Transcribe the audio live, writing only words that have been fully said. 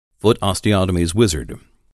Foot Osteotomies Wizard.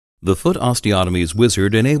 The Foot Osteotomies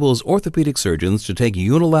Wizard enables orthopedic surgeons to take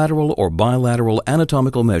unilateral or bilateral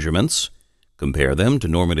anatomical measurements, compare them to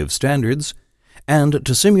normative standards, and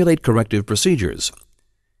to simulate corrective procedures.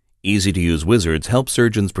 Easy-to-use wizards help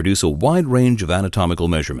surgeons produce a wide range of anatomical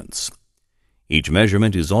measurements. Each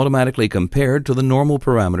measurement is automatically compared to the normal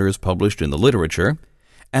parameters published in the literature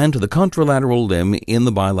and to the contralateral limb in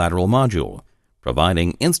the bilateral module,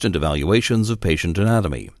 providing instant evaluations of patient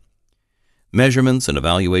anatomy. Measurements and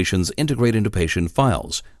evaluations integrate into patient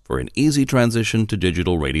files for an easy transition to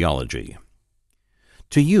digital radiology.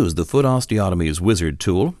 To use the Foot Osteotomies Wizard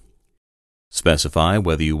tool, specify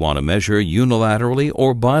whether you want to measure unilaterally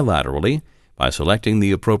or bilaterally by selecting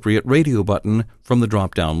the appropriate radio button from the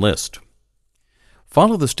drop-down list.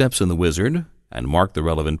 Follow the steps in the wizard and mark the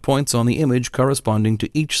relevant points on the image corresponding to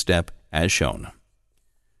each step as shown.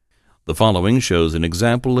 The following shows an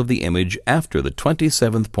example of the image after the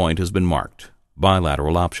 27th point has been marked,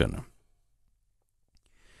 bilateral option.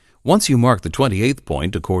 Once you mark the 28th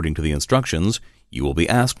point according to the instructions, you will be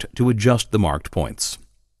asked to adjust the marked points.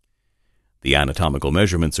 The anatomical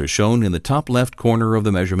measurements are shown in the top left corner of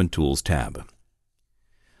the Measurement Tools tab.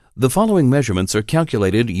 The following measurements are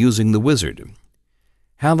calculated using the wizard.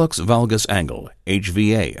 Hallux valgus angle,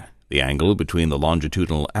 HVA, the angle between the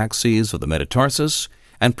longitudinal axes of the metatarsus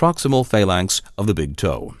and proximal phalanx of the big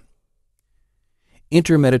toe.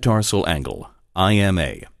 Intermetatarsal angle,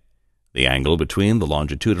 IMA, the angle between the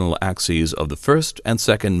longitudinal axes of the first and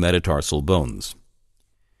second metatarsal bones.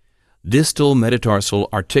 Distal metatarsal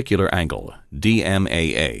articular angle,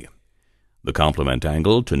 DMAA, the complement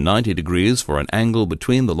angle to 90 degrees for an angle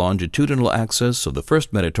between the longitudinal axis of the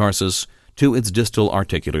first metatarsus to its distal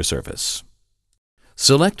articular surface.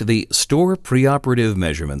 Select the Store Preoperative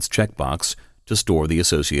Measurements checkbox to store the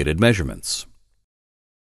associated measurements.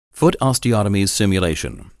 Foot osteotomies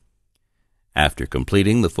simulation. After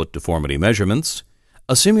completing the foot deformity measurements,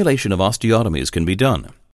 a simulation of osteotomies can be done.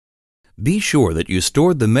 Be sure that you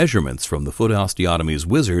stored the measurements from the Foot Osteotomies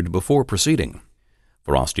Wizard before proceeding.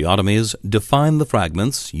 For osteotomies, define the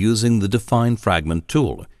fragments using the Define Fragment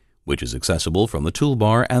tool, which is accessible from the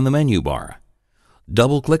toolbar and the menu bar.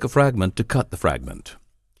 Double-click a fragment to cut the fragment.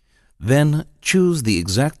 Then, choose the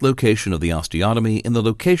exact location of the osteotomy in the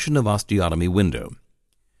Location of Osteotomy window.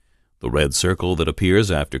 The red circle that appears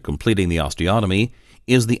after completing the osteotomy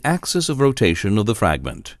is the axis of rotation of the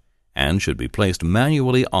fragment and should be placed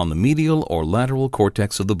manually on the medial or lateral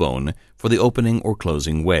cortex of the bone for the opening or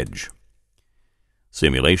closing wedge.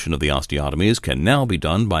 Simulation of the osteotomies can now be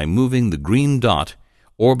done by moving the green dot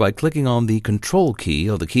or by clicking on the Control key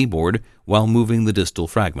of the keyboard while moving the distal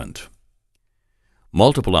fragment.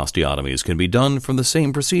 Multiple osteotomies can be done from the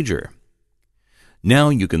same procedure. Now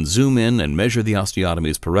you can zoom in and measure the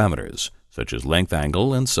osteotomy's parameters, such as length,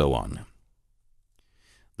 angle, and so on.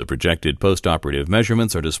 The projected postoperative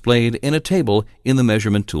measurements are displayed in a table in the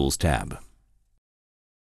Measurement Tools tab.